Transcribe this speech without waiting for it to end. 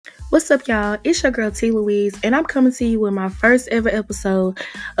What's up, y'all? It's your girl T. Louise, and I'm coming to you with my first ever episode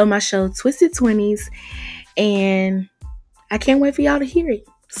of my show, Twisted 20s, and I can't wait for y'all to hear it.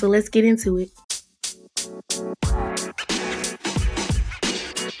 So let's get into it.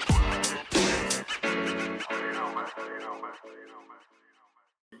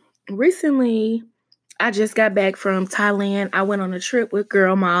 Recently, I just got back from Thailand. I went on a trip with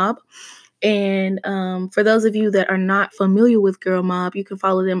Girl Mob. And for those of you that are not familiar with Girl Mob, you can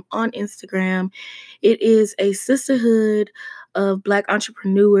follow them on Instagram. It is a sisterhood of Black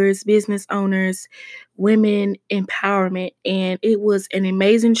entrepreneurs, business owners, women empowerment. And it was an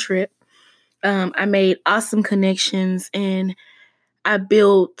amazing trip. I made awesome connections and I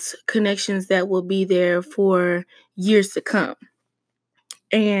built connections that will be there for years to come.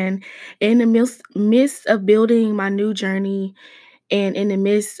 And in the midst of building my new journey, and in the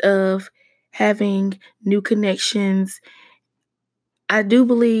midst of having new connections, I do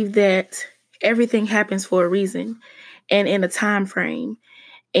believe that everything happens for a reason and in a time frame.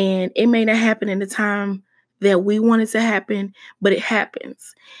 And it may not happen in the time that we want it to happen, but it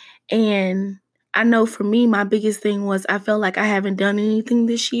happens. And I know for me, my biggest thing was I felt like I haven't done anything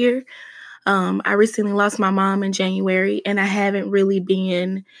this year. I recently lost my mom in January, and I haven't really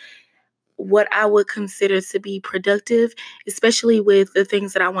been what I would consider to be productive, especially with the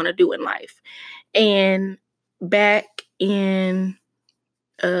things that I want to do in life. And back in,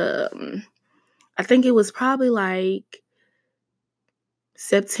 I think it was probably like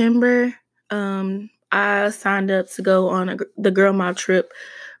September, I signed up to go on the Girl Mob trip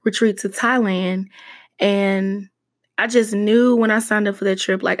retreat to Thailand. And I just knew when I signed up for that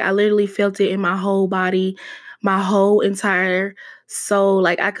trip, like I literally felt it in my whole body, my whole entire soul.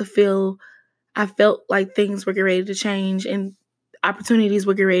 Like I felt like things were getting ready to change and opportunities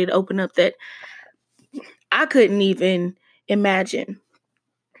were getting ready to open up that I couldn't even imagine.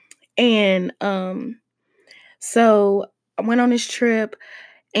 And so I went on this trip,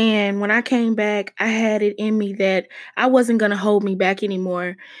 and when I came back, I had it in me that I wasn't going to hold me back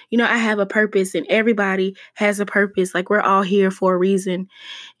anymore. You know, I have a purpose and everybody has a purpose. Like, we're all here for a reason.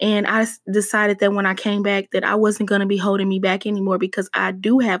 And I decided that when I came back that I wasn't going to be holding me back anymore because I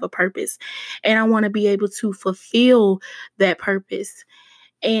do have a purpose and I want to be able to fulfill that purpose.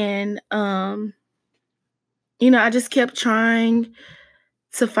 And, I just kept trying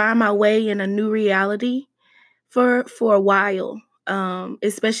to find my way in a new reality for a while.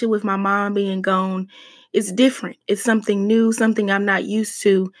 Especially with my mom being gone, it's different. It's something new, something I'm not used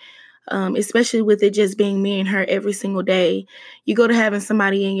to. Especially with it just being me and her every single day. You go to having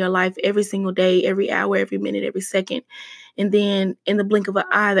somebody in your life every single day, every hour, every minute, every second, and then in the blink of an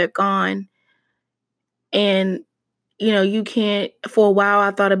eye, they're gone. And you can't. For a while,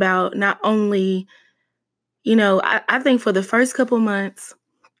 I thought about not only, I think for the first couple months,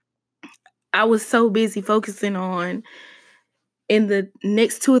 I was so busy focusing on in the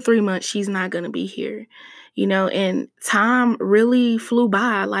next 2 or 3 months, she's not going to be here, and time really flew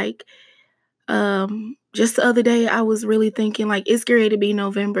by. Like, just the other day, I was really thinking like, it's going to be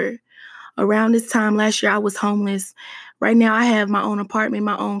November. Around this time last year, I was homeless. Right now, I have my own apartment,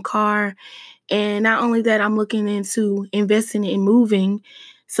 my own car. And not only that, I'm looking into investing in moving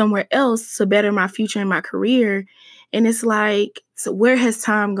somewhere else to better my future and my career. And it's like, so where has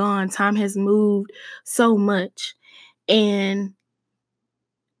time gone? Time has moved so much. And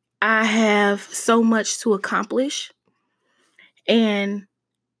I have so much to accomplish. And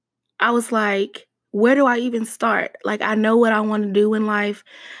I was like, where do I even start? Like, I know what I want to do in life.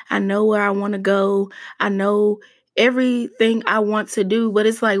 I know where I want to go. I know everything I want to do, but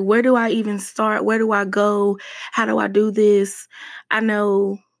it's like, where do I even start? Where do I go? How do I do this? I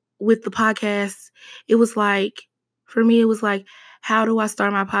know with the podcast, it was like, for me, it was like, how do I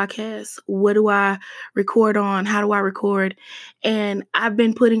start my podcast? What do I record on? How do I record? And I've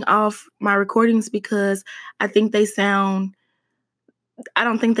been putting off my recordings because I don't think they sound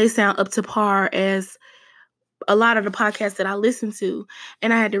up to par as a lot of the podcasts that I listen to.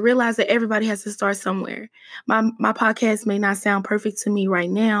 And I had to realize that everybody has to start somewhere. My podcast may not sound perfect to me right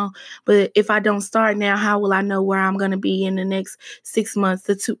now, but if I don't start now, how will I know where I'm going to be in the next 6 months,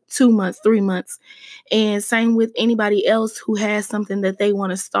 to 2 months, 3 months? And same with anybody else who has something that they want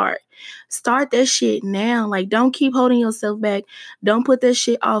to start. Start that shit now. Like, don't keep holding yourself back. Don't put that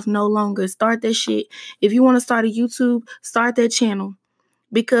shit off no longer. Start that shit. If you want to start a YouTube, start that channel.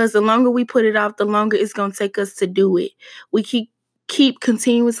 Because the longer we put it off, the longer it's going to take us to do it. We keep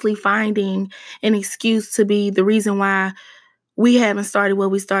continuously finding an excuse to be the reason why we haven't started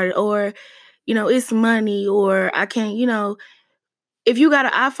what we started. Or, it's money, or I can't, if you got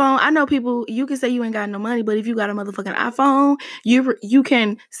an iPhone, I know people, you can say you ain't got no money, but if you got a motherfucking iPhone, you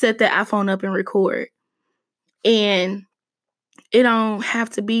can set that iPhone up and record. And it don't have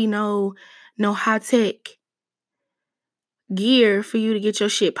to be no high tech gear for you to get your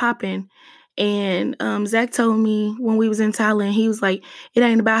shit popping. And Zach told me when we was in Thailand, he was like, it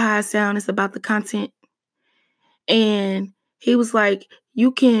ain't about how I sound, it's about the content. And he was like,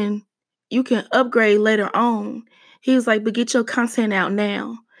 you can upgrade later on. He was like, but get your content out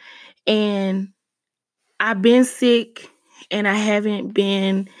now. And I've been sick and I haven't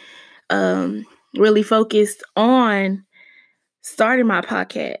been really focused on starting my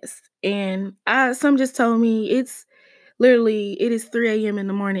podcast. And some just told me it is 3 a.m. in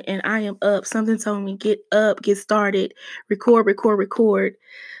the morning and I am up. Something told me get up, get started, record.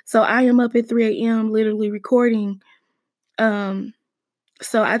 So I am up at 3 a.m. literally recording.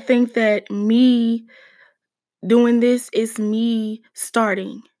 So I think that me doing this is me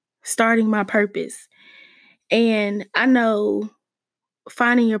starting my purpose. And I know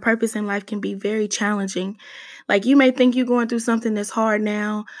finding your purpose in life can be very challenging. Like, you may think you're going through something that's hard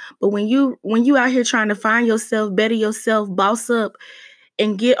now, but when you out here trying to find yourself, better yourself, boss up,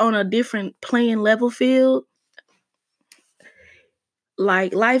 and get on a different playing level field,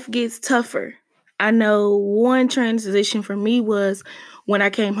 like, life gets tougher. I know one transition for me was when I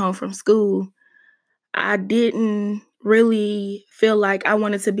came home from school. I didn't really feel like I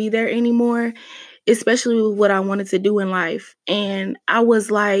wanted to be there anymore, especially with what I wanted to do in life. And I was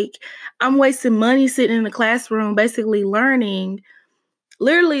like, I'm wasting money sitting in the classroom, basically learning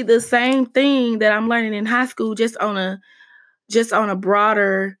literally the same thing that I'm learning in high school, just on a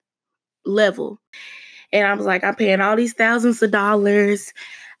broader level. And I was like, I'm paying all these thousands of dollars.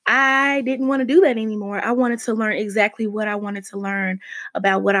 I didn't want to do that anymore. I wanted to learn exactly what I wanted to learn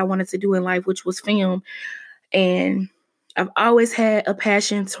about what I wanted to do in life, which was film. And I've always had a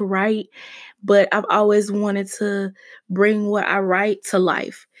passion to write, but I've always wanted to bring what I write to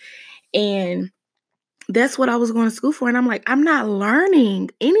life. And that's what I was going to school for. And I'm like, I'm not learning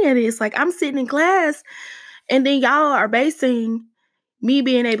any of this. Like, I'm sitting in class and then y'all are basing me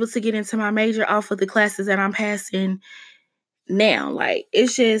being able to get into my major off of the classes that I'm passing now. Like,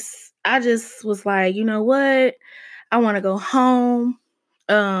 I just was like, you know what? I want to go home.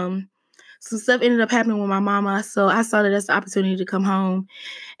 Some stuff ended up happening with my mama, so I saw that as an opportunity to come home.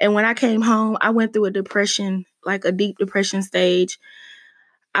 And when I came home, I went through a depression, like a deep depression stage.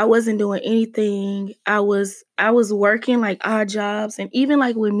 I wasn't doing anything. I was working like odd jobs, and even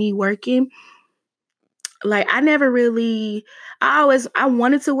like with me working, like I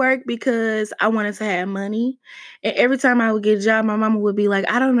wanted to work because I wanted to have money. And every time I would get a job, my mama would be like,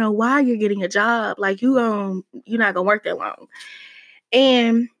 I don't know why you're getting a job. Like, you're not gonna work that long.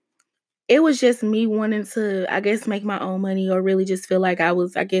 And it was just me wanting to, I guess, make my own money, or really just feel like I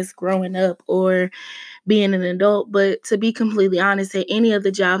was, I guess, growing up or being an adult. But to be completely honest, at any of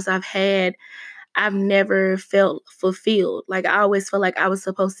the jobs I've had, I've never felt fulfilled. Like, I always felt like I was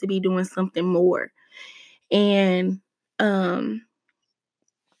supposed to be doing something more. And I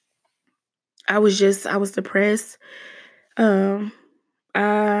was depressed. I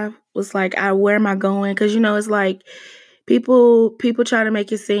was like, where am I going? Because, it's like people try to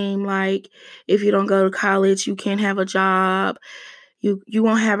make it seem like if you don't go to college, you can't have a job. You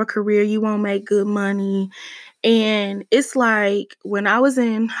won't have a career. You won't make good money. And it's like when I was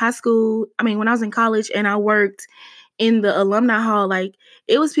in when I was in college and I worked in the alumni hall, like,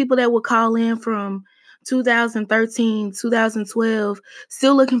 it was people that would call in from 2013, 2012,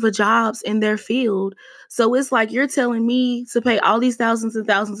 still looking for jobs in their field. So it's like, you're telling me to pay all these thousands and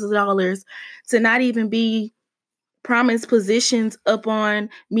thousands of dollars to not even be promised positions upon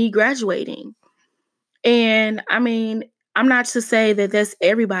me graduating. And I mean, I'm not to say that that's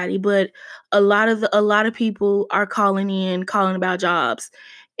everybody, but a lot of people are calling about jobs.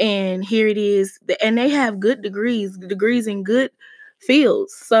 And here it is, and they have good degrees in good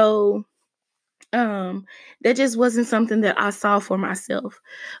fields. So that just wasn't something that I saw for myself.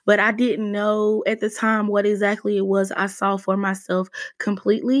 But I didn't know at the time what exactly it was I saw for myself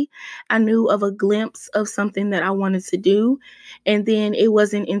completely. I knew of a glimpse of something that I wanted to do. And then it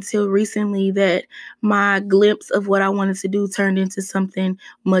wasn't until recently that my glimpse of what I wanted to do turned into something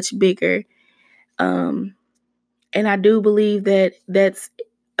much bigger. And I do believe that that's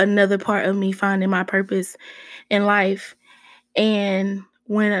another part of me finding my purpose in life. And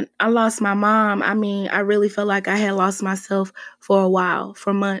when I lost my mom, I mean, I really felt like I had lost myself for a while,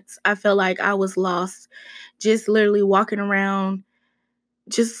 for months. I felt like I was lost, just literally walking around.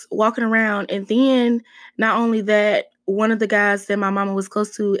 And then not only that, one of the guys that my mama was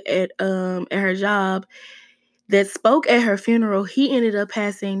close to at her job, that spoke at her funeral, he ended up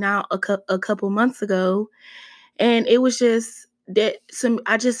passing now a couple months ago. And it was just that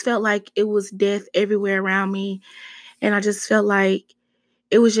I just felt like it was death everywhere around me. And I just felt like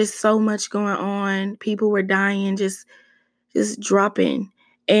it was just so much going on. People were dying, just dropping.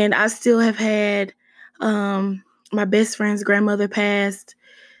 And I still have had my best friend's grandmother passed.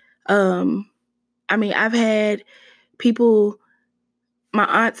 I've had people, my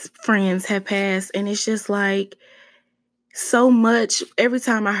aunt's friends have passed, and it's just like so much. Every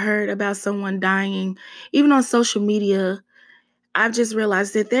time I heard about someone dying, even on social media, I've just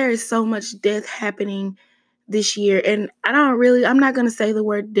realized that there is so much death happening this year. And I'm not going to say the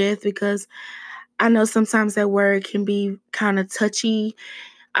word death because I know sometimes that word can be kind of touchy.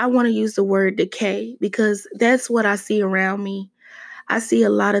 I want to use the word decay because that's what I see around me. I see a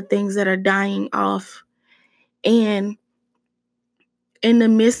lot of things that are dying off. And in the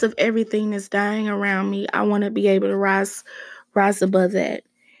midst of everything that's dying around me, I want to be able to rise above that.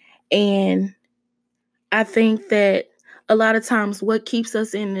 And I think that a lot of times what keeps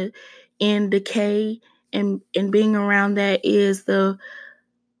us in decay and being around that is the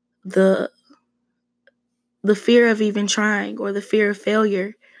fear of even trying or the fear of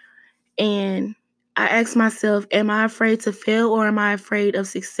failure. And I ask myself, am I afraid to fail or am I afraid of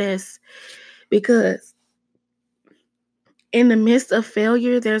success? Because in the midst of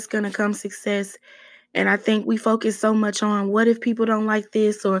failure, there's going to come success. And I think we focus so much on what if people don't like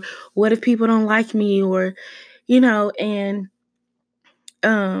this or what if people don't like me or, and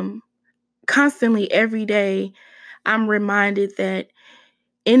constantly every day I'm reminded that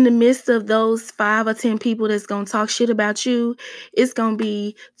in the midst of those 5 or 10 people that's going to talk shit about you, it's going to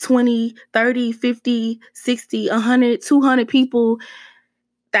be 20, 30, 50, 60, 100, 200 people,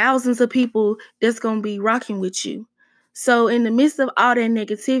 thousands of people that's going to be rocking with you. So in the midst of all that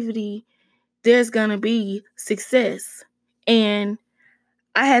negativity, there's going to be success. And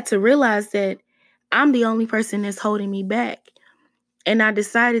I had to realize that I'm the only person that's holding me back. And I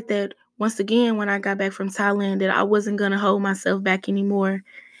decided that once again, when I got back from Thailand, that I wasn't going to hold myself back anymore.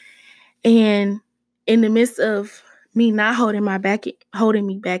 And in the midst of me not holding me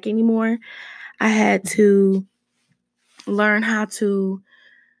back anymore, I had to learn how to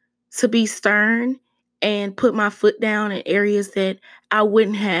be stern and put my foot down in areas that I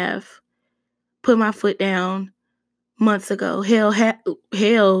wouldn't have put my foot down months ago.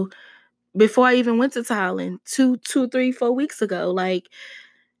 Hell, before I even went to Thailand, 2, 3, 4 weeks ago. Like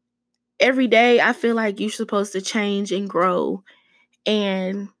every day, I feel like you're supposed to change and grow,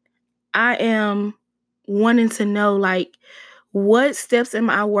 and I am wanting to know, like, what steps am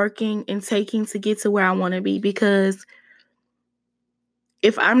I working and taking to get to where I want to be? Because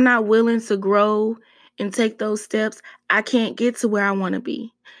if I'm not willing to grow and take those steps, I can't get to where I want to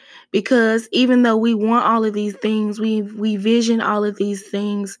be. Because even though we want all of these things, we vision all of these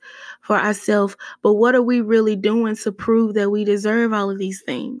things for ourselves, but what are we really doing to prove that we deserve all of these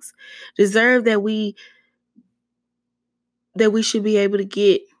things? Deserve that we should be able to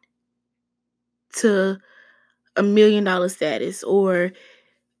get to $1 million status or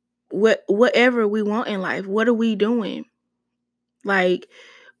whatever we want in life. What are we doing? Like,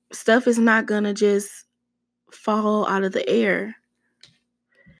 stuff is not gonna just fall out of the air.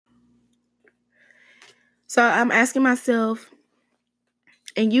 So I'm asking myself,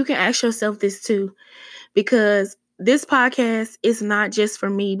 and you can ask yourself this too, because this podcast is not just for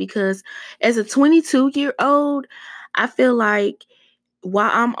me, because as a 22-year-old, I feel like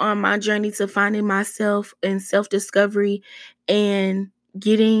while I'm on my journey to finding myself and self-discovery and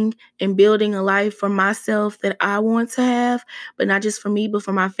getting and building a life for myself that I want to have, but not just for me, but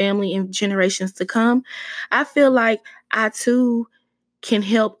for my family and generations to come, I feel like I too can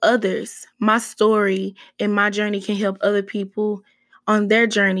help others. My story and my journey can help other people on their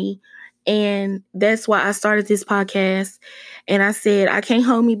journey. And that's why I started this podcast. And I said, I can't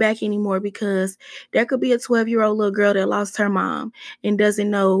hold me back anymore, because there could be a 12-year-old little girl that lost her mom and doesn't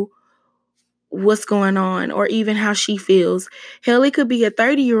know what's going on or even how she feels. Hell, it could be a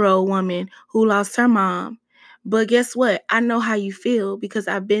 30-year-old woman who lost her mom. But guess what? I know how you feel because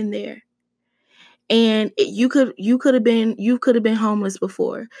I've been there. And you could have been homeless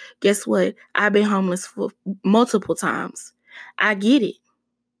before. Guess what? I've been homeless for multiple times. I get it.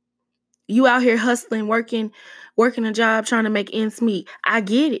 You out here hustling, working a job, trying to make ends meet. I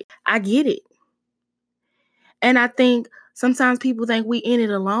get it. And I think sometimes people think we in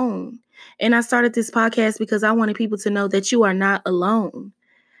it alone. And I started this podcast because I wanted people to know that you are not alone.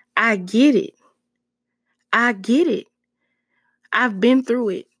 I get it. I've been through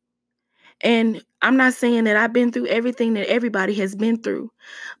it. And I'm not saying that I've been through everything that everybody has been through,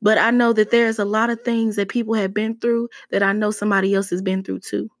 but I know that there's a lot of things that people have been through that I know somebody else has been through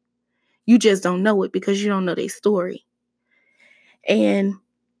too. You just don't know it because you don't know their story. And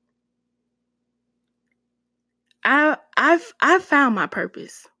I've found my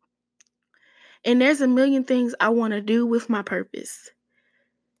purpose. And there's a million things I want to do with my purpose.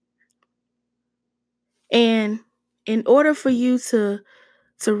 And in order for you to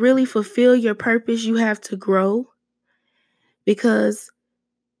really fulfill your purpose, you have to grow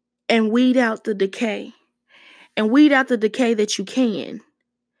and weed out the decay. And weed out the decay that you can.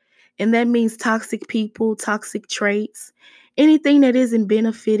 And that means toxic people, toxic traits, anything that isn't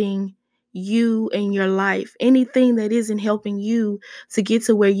benefiting you and your life, anything that isn't helping you to get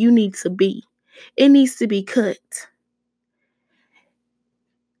to where you need to be. It needs to be cut.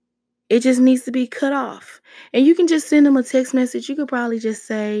 It just needs to be cut off. And you can just send them a text message. You could probably just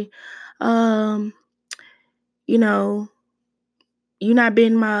say, you know, you're not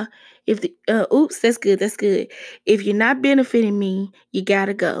being that's good. That's good. If you're not benefiting me, you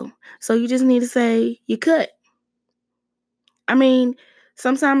gotta go. So you just need to say you cut. I mean,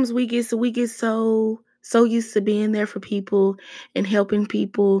 sometimes we get so used to being there for people and helping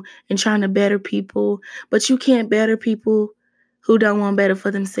people and trying to better people, but you can't better people who don't want better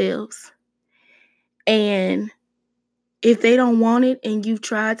for themselves. And if they don't want it and you've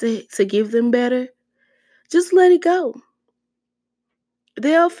tried to give them better, just let it go.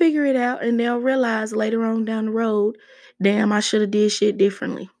 They'll figure it out and they'll realize later on down the road, damn, I should have did shit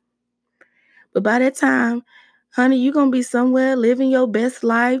differently. But by that time, honey, you're going to be somewhere living your best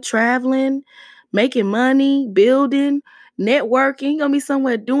life, traveling, making money, building, networking. You're going to be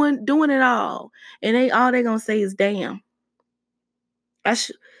somewhere doing it all. And all they're going to say is, damn, I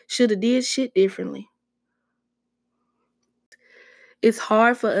should have did shit differently. It's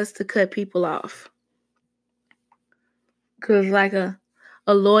hard for us to cut people off. Because like a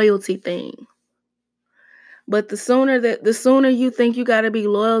loyalty thing. But the sooner you think you got to be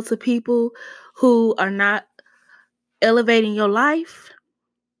loyal to people who are not elevating your life,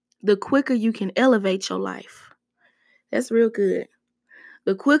 the quicker you can elevate your life. That's real good.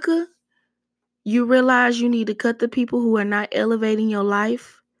 The quicker you realize you need to cut the people who are not elevating your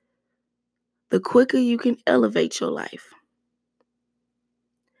life, the quicker you can elevate your life.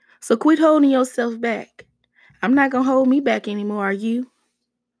 So quit holding yourself back. I'm not going to hold me back anymore, are you?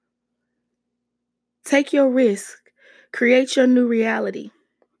 Take your risk. Create your new reality.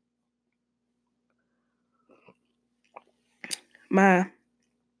 One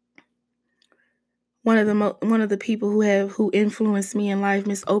of the people who influenced me in life,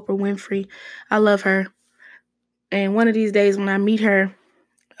 Miss Oprah Winfrey. I love her. And one of these days when I meet her,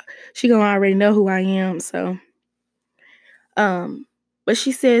 she gonna already know who I am. So, but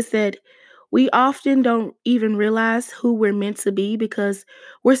she says that we often don't even realize who we're meant to be because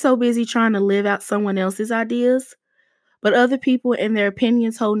we're so busy trying to live out someone else's ideas. But other people and their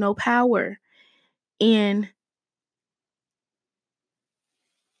opinions hold no power in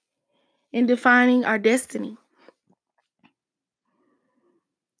defining our destiny.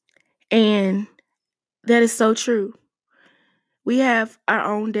 And that is so true. We have our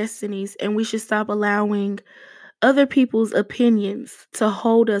own destinies and we should stop allowing other people's opinions to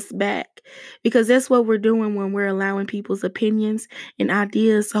hold us back, because that's what we're doing when we're allowing people's opinions and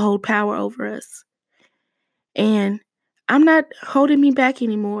ideas to hold power over us. And I'm not holding me back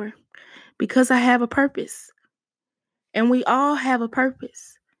anymore because I have a purpose. And we all have a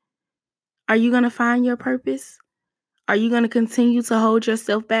purpose. Are you going to find your purpose? Are you going to continue to hold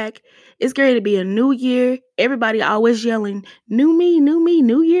yourself back? It's going to be a new year. Everybody always yelling, new me, new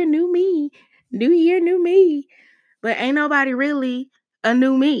year, new me, new year, new me. But ain't nobody really a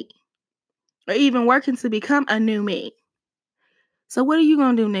new me or even working to become a new me. So what are you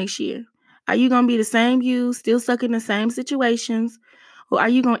going to do next year? Are you going to be the same you, still stuck in the same situations? Or are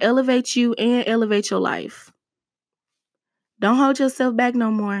you going to elevate you and elevate your life? Don't hold yourself back no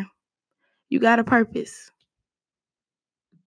more. You got a purpose.